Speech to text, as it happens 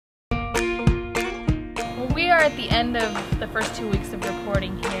are at the end of the first 2 weeks of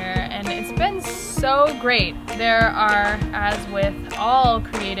recording here, and it's been so great. There are, as with all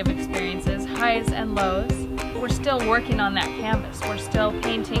creative experiences, highs and lows. We're still working on that canvas. We're still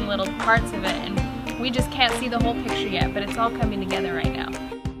painting little parts of it, and we just can't see the whole picture yet, but it's all coming together right now.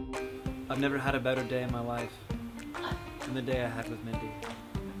 I've never had a better day in my life than the day I had with Mindy.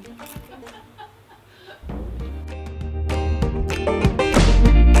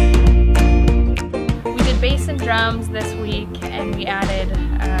 Bass and drums this week, and we added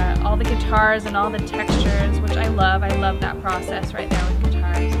all the guitars and all the textures, which I love. I love that process right there with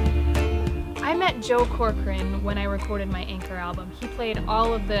guitars. I met Joe Corcoran when I recorded my Anchor album. He played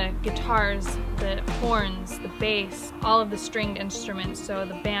all of the guitars, the horns, the bass, all of the stringed instruments, so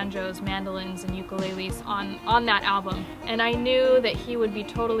the banjos, mandolins, and ukuleles on that album. And I knew that he would be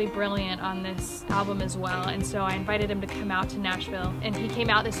totally brilliant on this album as well, and so I invited him to come out to Nashville. And he came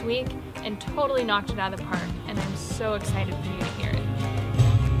out this week and totally knocked it out of the park, and I'm so excited for you to hear it.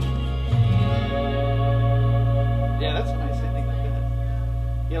 Yeah, that's nice. I think like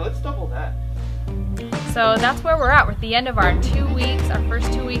that. Yeah, let's double that. So that's where we're at. We're at the end of our 2 weeks, our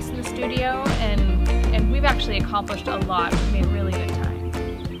first 2 weeks in the studio, and we've actually accomplished a lot. We've made really good time.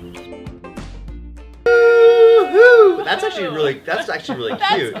 Woohoo! That's actually really cute.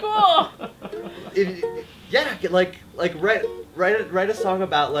 That's cool. Yeah, like write a song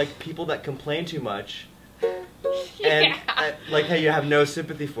about like people that complain too much, and like how you have no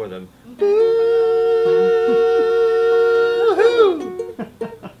sympathy for them.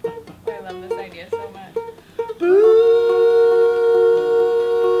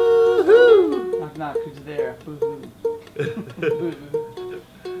 Knock knock, who's there?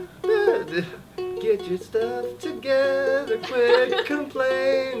 Get your stuff together quick,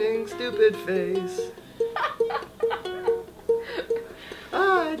 complaining stupid face.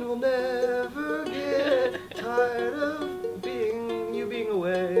 I will never get tired of you being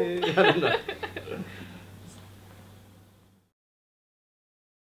away. I don't know.